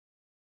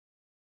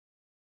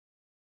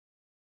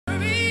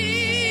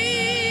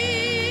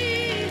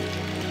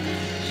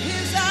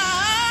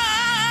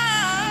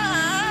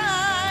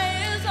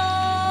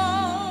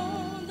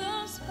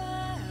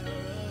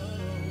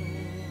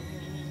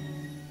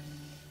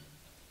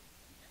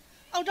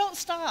Oh, don't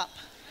stop.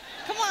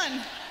 Come on.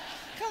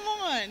 Come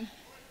on.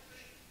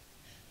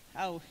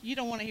 Oh, you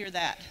don't want to hear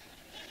that.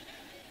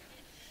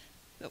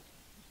 But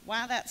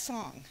why that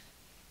song?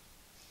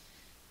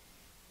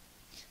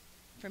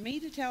 For me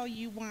to tell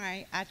you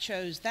why I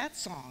chose that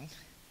song,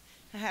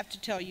 I have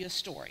to tell you a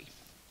story.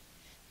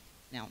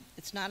 Now,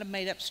 it's not a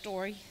made-up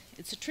story.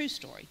 It's a true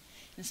story.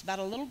 It's about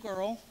a little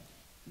girl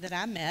that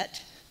I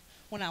met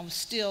when I was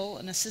still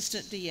an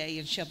assistant DA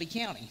in Shelby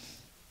County.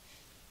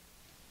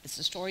 It's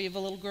the story of a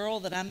little girl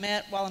that I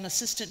met while an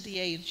assistant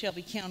DA in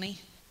Shelby County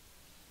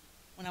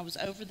when I was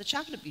over the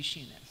child abuse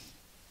unit.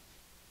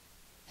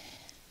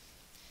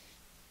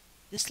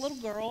 This little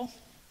girl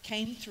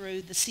came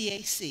through the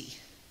CAC,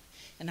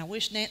 and I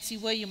wish Nancy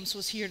Williams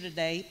was here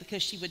today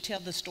because she would tell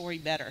the story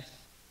better.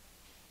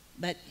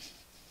 But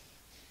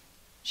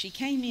she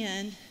came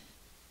in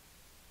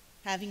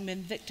having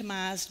been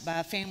victimized by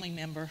a family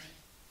member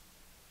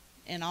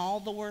in all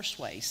the worst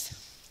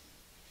ways.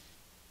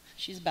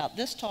 She's about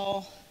this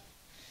tall,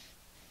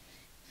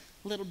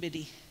 little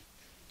bitty,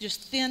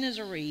 just thin as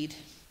a reed.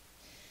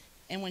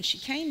 And when she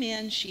came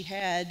in, she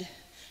had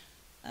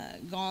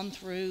gone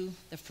through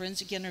the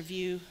forensic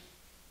interview.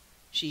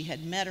 She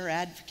had met her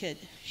advocate.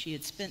 She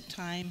had spent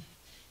time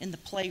in the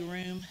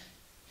playroom.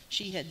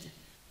 She had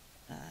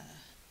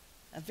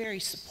a very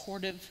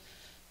supportive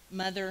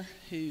mother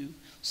who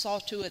saw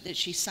to it that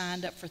she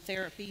signed up for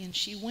therapy, and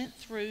she went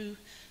through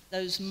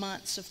those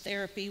months of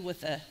therapy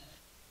with an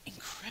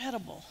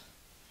incredible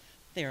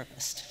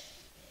therapist.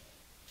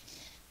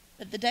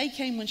 But the day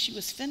came when she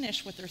was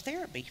finished with her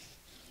therapy,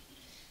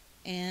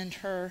 and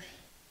her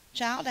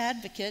child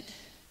advocate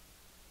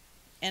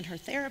and her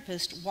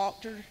therapist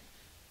walked her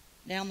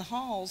down the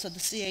halls of the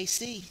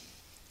CAC.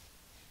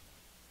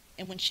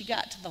 And when she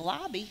got to the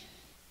lobby,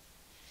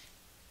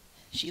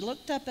 she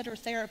looked up at her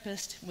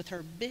therapist with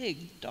her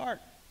big, dark,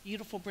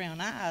 beautiful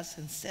brown eyes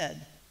and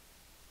said,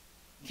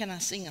 "Can I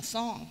sing a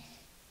song?"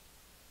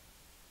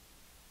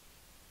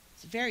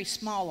 It's a very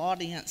small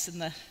audience in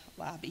the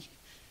lobby,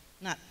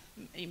 not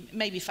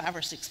maybe 5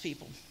 or 6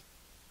 people.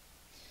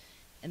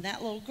 And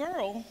that little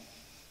girl,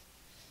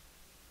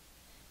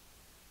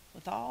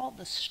 with all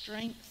the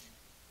strength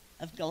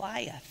of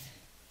Goliath,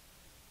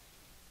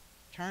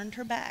 turned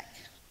her back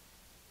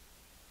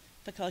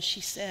because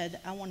she said,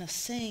 "I want to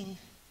sing,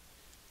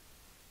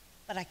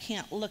 but I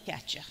can't look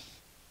at you."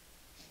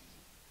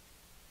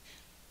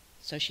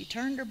 So she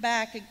turned her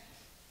back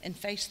and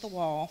faced the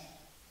wall,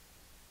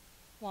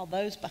 while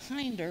those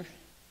behind her,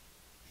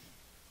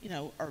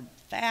 are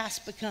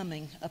fast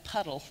becoming a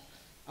puddle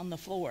on the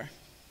floor.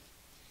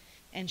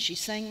 And she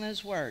sang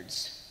those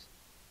words.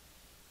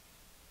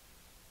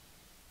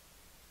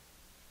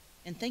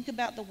 And think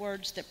about the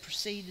words that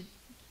preceded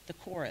the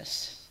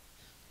chorus.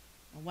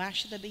 Why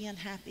should I be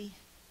unhappy?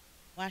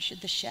 Why should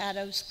the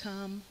shadows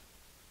come?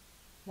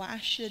 Why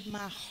should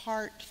my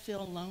heart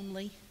feel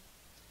lonely?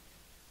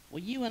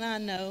 Well, you and I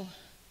know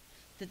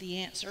that the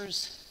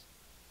answers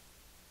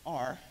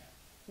are,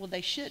 well,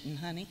 they shouldn't,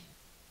 honey.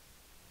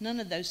 None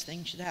of those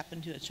things should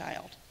happen to a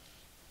child.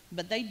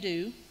 But they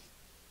do,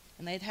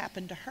 and they'd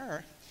happened to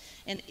her.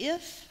 And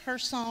if her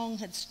song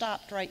had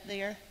stopped right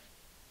there,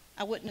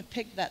 I wouldn't have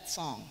picked that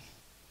song.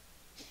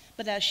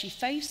 But as she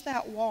faced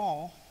that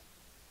wall,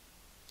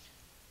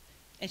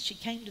 and she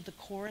came to the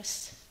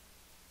chorus,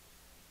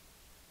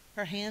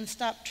 her hands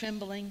stopped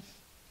trembling,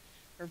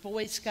 her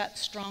voice got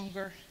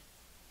stronger,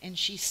 and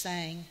she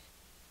sang,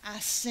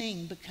 "I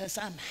sing because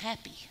I'm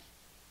happy.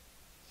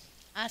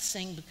 I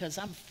sing because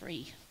I'm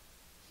free."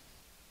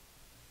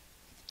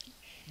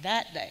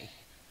 That day,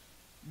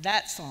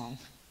 that song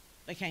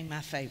became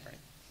my favorite.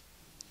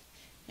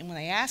 And when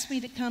they asked me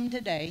to come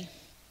today,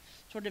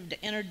 sort of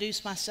to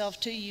introduce myself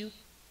to you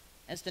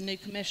as the new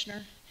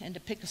commissioner and to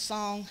pick a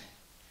song,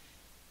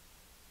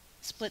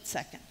 split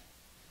second.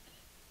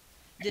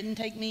 Didn't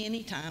take me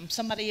any time.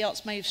 Somebody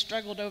else may have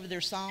struggled over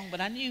their song,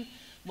 but I knew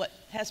what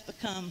has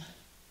become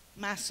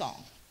my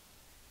song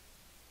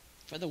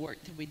for the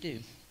work that we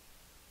do.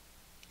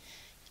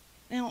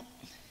 Now,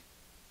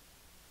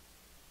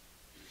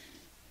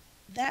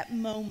 that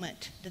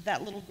moment that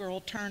that little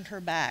girl turned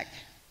her back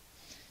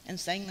and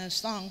sang those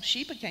songs,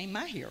 she became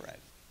my hero.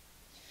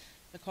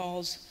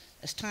 Because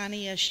as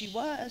tiny as she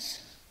was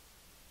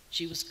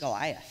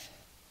Goliath.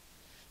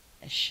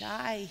 As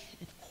shy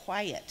and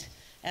quiet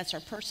as her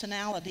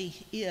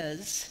personality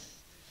is,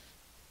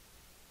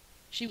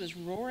 she was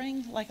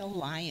roaring like a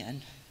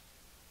lion.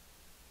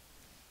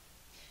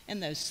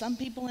 And though some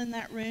people in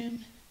that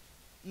room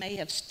may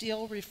have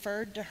still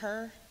referred to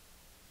her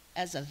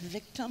as a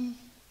victim,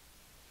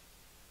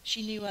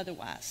 she knew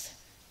otherwise.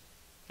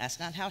 That's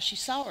not how she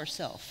saw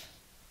herself.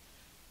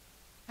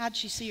 How'd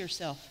she see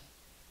herself?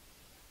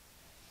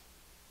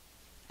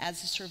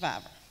 As a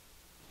survivor.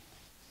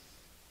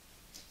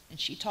 And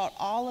she taught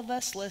all of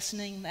us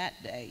listening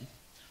that day,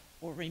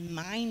 or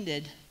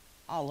reminded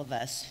all of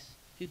us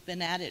who've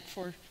been at it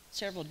for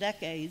several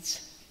decades,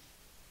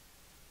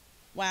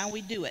 why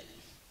we do it.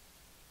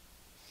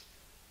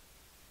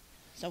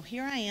 So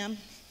here I am,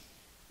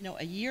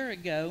 a year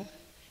ago,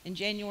 In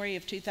January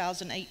of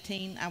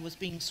 2018, I was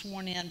being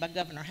sworn in by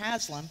Governor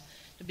Haslam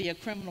to be a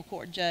criminal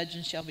court judge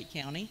in Shelby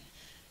County.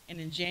 And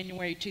in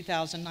January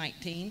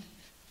 2019,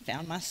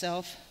 found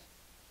myself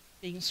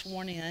being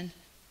sworn in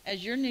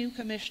as your new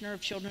Commissioner of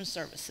Children's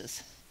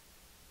Services.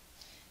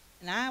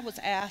 And I was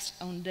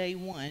asked on day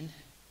one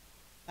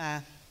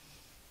by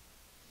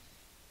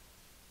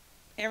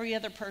every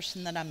other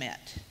person that I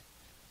met,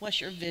 what's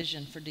your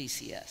vision for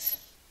DCS?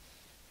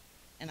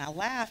 And I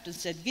laughed and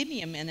said, give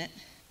me a minute.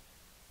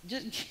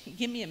 Just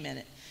give me a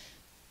minute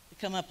to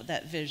come up with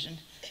that vision.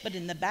 But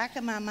in the back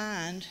of my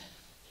mind,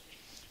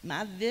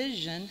 my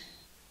vision,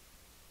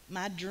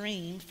 my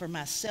dream for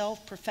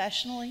myself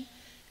professionally,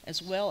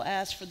 as well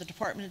as for the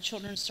Department of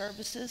Children's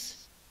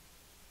Services,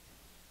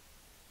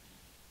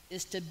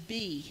 is to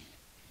be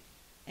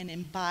and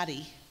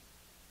embody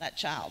that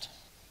child.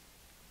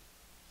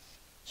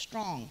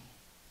 Strong,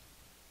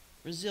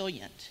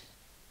 resilient,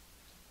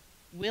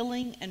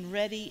 willing and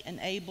ready and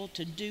able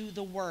to do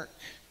the work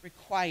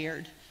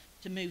required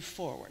to move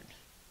forward.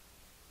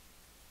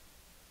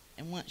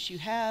 And once you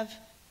have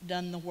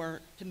done the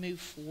work to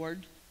move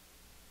forward,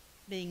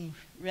 being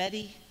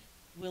ready,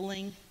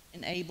 willing,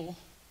 and able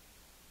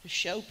to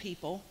show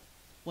people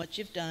what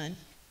you've done,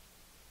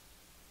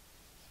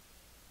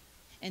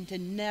 and to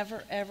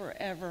never, ever,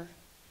 ever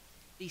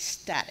be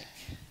static.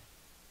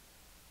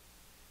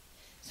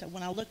 So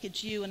when I look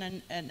at you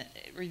and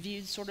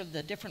reviewed sort of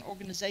the different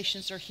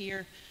organizations that are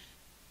here,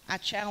 I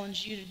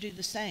challenge you to do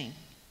the same.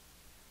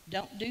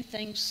 Don't do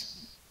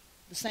things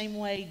the same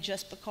way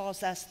just because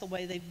that's the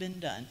way they've been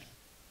done.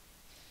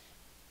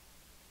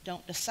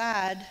 Don't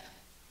decide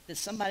that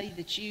somebody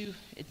that you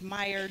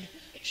admired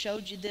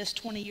showed you this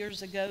 20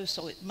 years ago,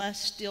 so it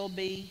must still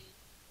be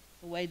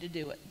the way to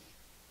do it.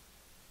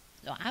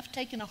 So I've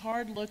taken a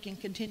hard look and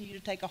continue to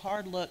take a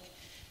hard look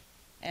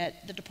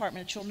at the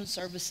Department of Children's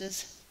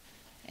Services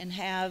and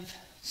have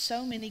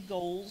so many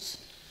goals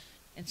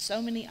and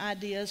so many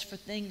ideas for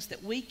things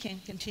that we can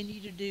continue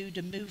to do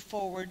to move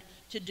forward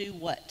to do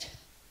what?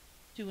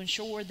 To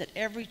ensure that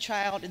every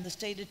child in the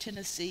state of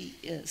Tennessee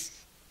is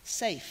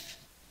safe,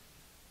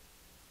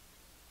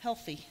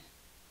 healthy,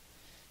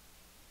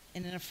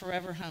 and in a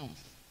forever home.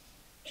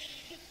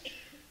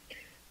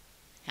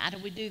 How do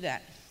we do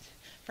that?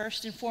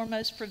 First and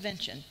foremost,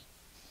 prevention.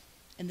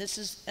 And this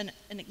is an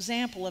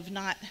example of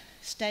not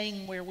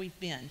staying where we've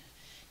been.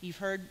 You've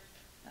heard,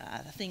 I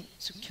think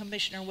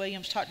Commissioner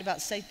Williams talked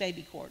about safe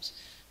baby courts.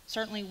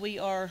 Certainly we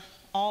are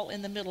all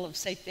in the middle of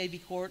safe baby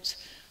courts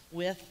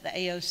with the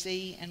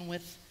AOC and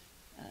with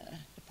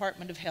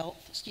Department of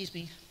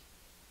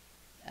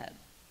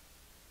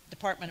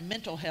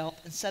Mental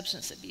Health and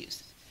Substance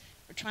Abuse.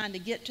 We're trying to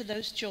get to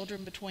those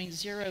children between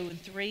 0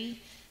 and 3,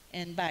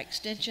 and by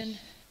extension,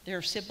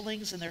 their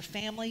siblings and their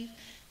family,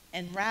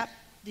 and wrap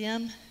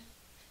them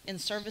in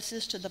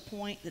services to the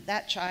point that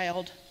that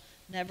child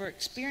never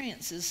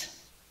experiences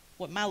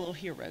what my little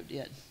hero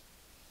did.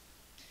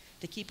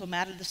 To keep them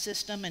out of the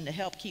system and to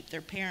help keep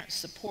their parents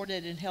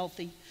supported and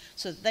healthy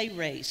so that they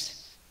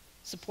raise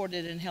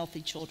supported and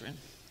healthy children.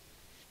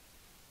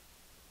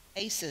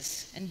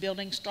 ACES and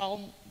building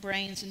strong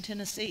brains in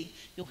Tennessee.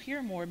 You'll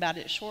hear more about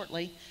it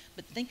shortly,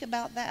 but think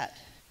about that.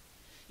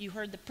 You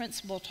heard the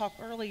principal talk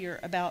earlier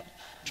about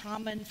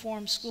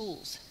trauma-informed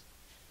schools.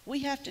 We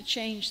have to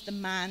change the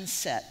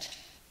mindset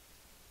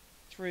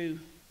through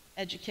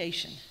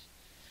education.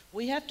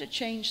 We have to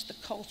change the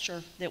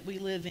culture that we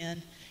live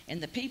in.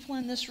 And the people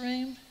in this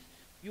room,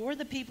 you're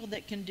the people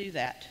that can do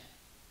that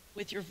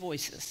with your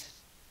voices.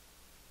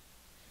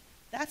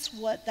 That's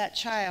what that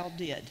child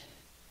did.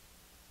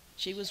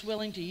 She was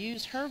willing to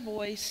use her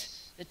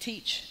voice to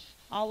teach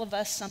all of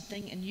us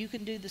something, and you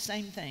can do the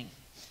same thing.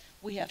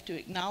 We have to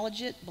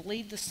acknowledge it,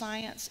 believe the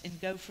science, and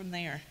go from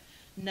there,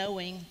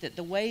 knowing that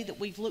the way that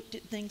we've looked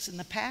at things in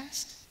the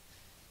past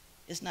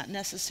is not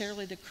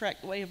necessarily the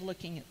correct way of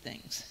looking at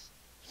things.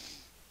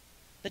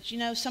 But you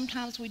know,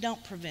 sometimes we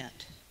don't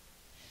prevent.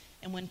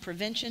 And when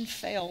prevention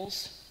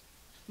fails,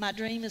 my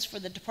dream is for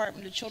the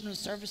Department of Children's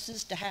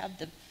Services to have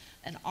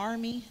an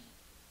army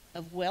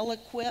of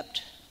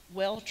well-equipped,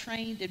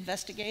 well-trained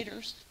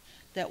investigators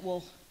that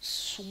will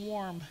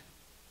swarm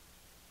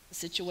the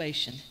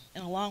situation.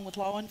 And along with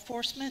law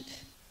enforcement,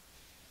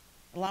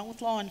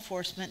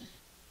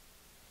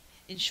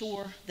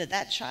 ensure that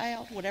that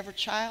child, whatever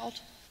child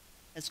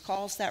has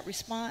caused that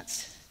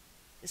response,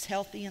 is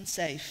healthy and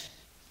safe.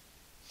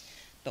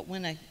 But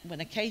when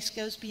a case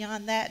goes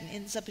beyond that and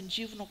ends up in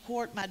juvenile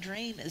court, my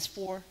dream is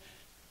for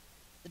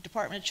the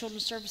Department of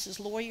Children's Services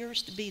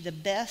lawyers to be the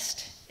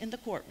best in the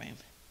courtroom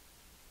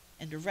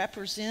and to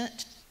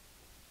represent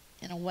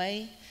in a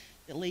way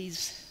that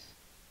leaves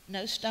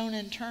no stone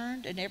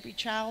unturned and every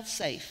child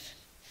safe.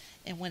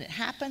 And when it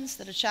happens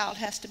that a child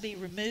has to be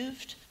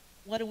removed,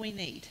 what do we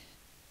need?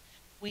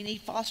 We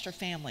need foster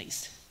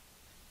families.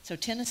 So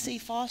Tennessee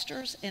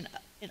Fosters and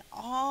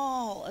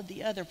all of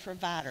the other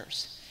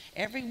providers,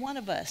 every one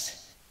of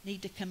us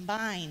need to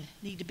combine,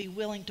 need to be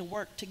willing to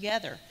work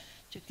together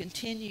to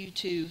continue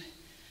to,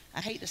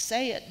 I hate to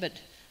say it, but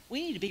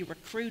we need to be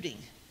recruiting.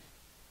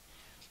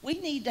 We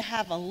need to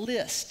have a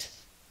list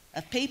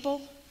of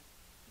people.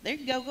 There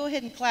you go. Go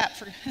ahead and clap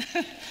for,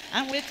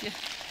 I'm with you.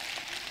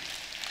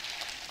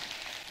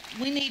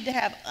 We need to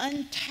have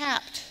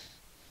untapped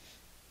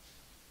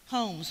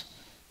homes,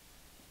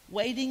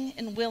 waiting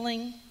and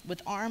willing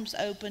with arms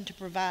open to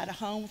provide a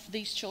home for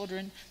these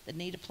children that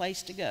need a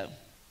place to go.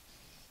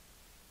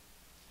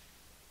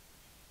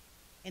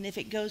 And if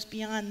it goes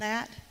beyond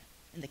that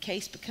and the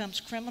case becomes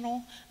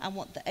criminal, I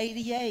want the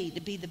ADA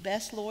to be the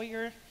best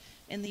lawyer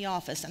in the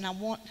office, and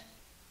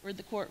we're in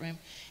the courtroom,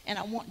 and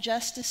I want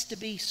justice to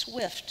be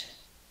swift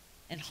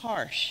and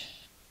harsh.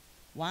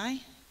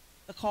 Why?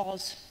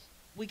 Because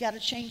we got to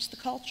change the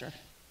culture.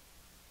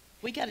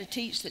 We got to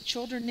teach that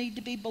children need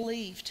to be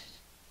believed.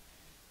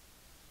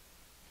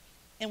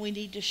 And we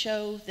need to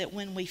show that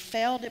when we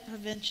failed at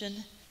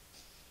prevention,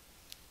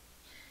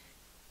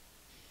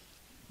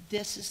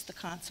 this is the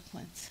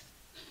consequence.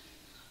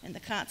 And the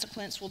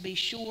consequence will be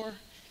sure,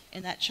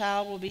 and that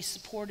child will be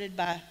supported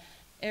by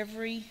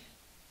every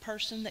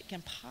person that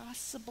can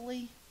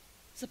possibly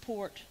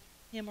support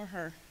him or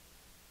her.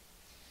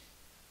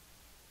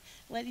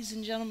 Ladies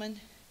and gentlemen,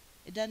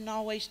 it doesn't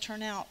always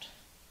turn out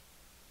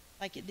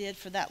like it did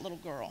for that little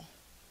girl.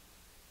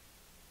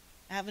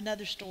 I have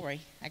another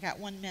story. I got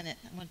 1 minute.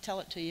 I'm going to tell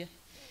it to you.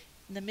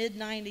 In the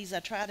mid-90s, I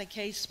tried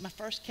my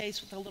first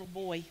case with a little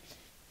boy.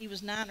 He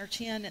was 9 or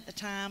 10 at the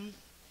time,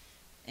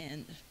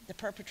 and the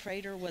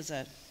perpetrator was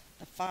the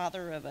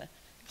father of a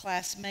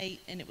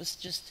classmate, and it was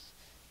just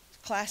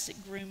classic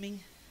grooming.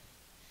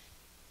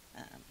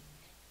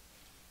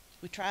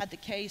 We tried the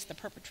case. The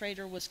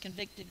perpetrator was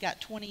convicted, got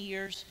 20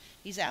 years.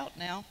 He's out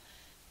now.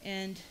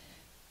 And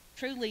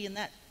truly, in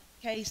that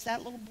case,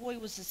 that little boy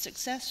was a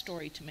success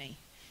story to me.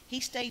 He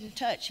stayed in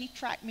touch. He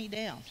tracked me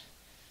down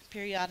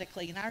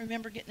periodically. And I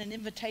remember getting an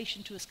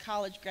invitation to his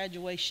college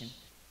graduation.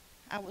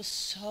 I was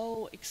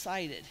so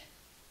excited.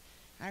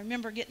 I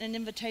remember getting an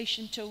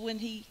invitation to when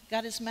he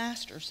got his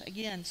master's.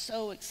 Again,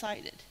 so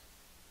excited.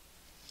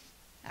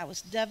 I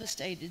was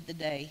devastated the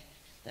day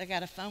that I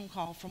got a phone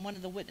call from one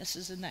of the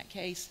witnesses in that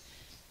case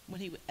when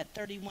he, at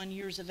 31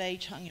 years of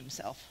age, hung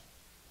himself.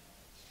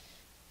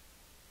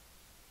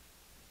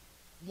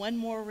 One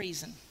more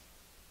reason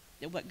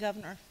that what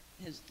Governor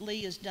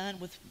Lee has done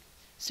with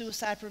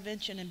suicide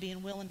prevention and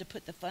being willing to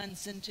put the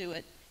funds into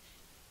it,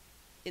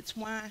 it's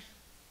why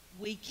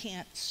we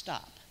can't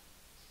stop.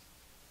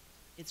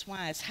 It's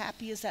why, as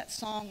happy as that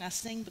song, I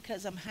sing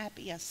because I'm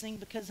happy, I sing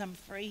because I'm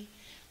free,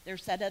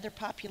 there's that other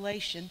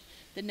population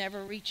that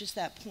never reaches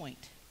that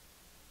point.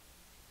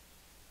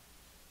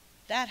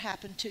 That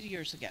happened 2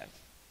 years ago.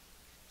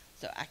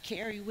 So I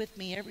carry with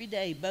me every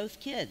day both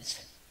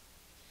kids.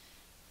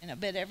 And I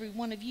bet every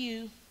one of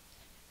you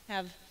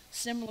have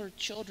similar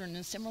children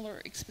and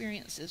similar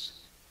experiences.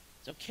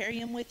 So carry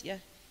them with you.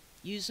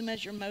 Use them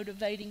as your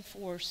motivating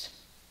force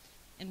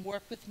and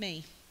work with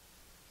me.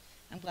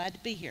 I'm glad to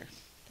be here.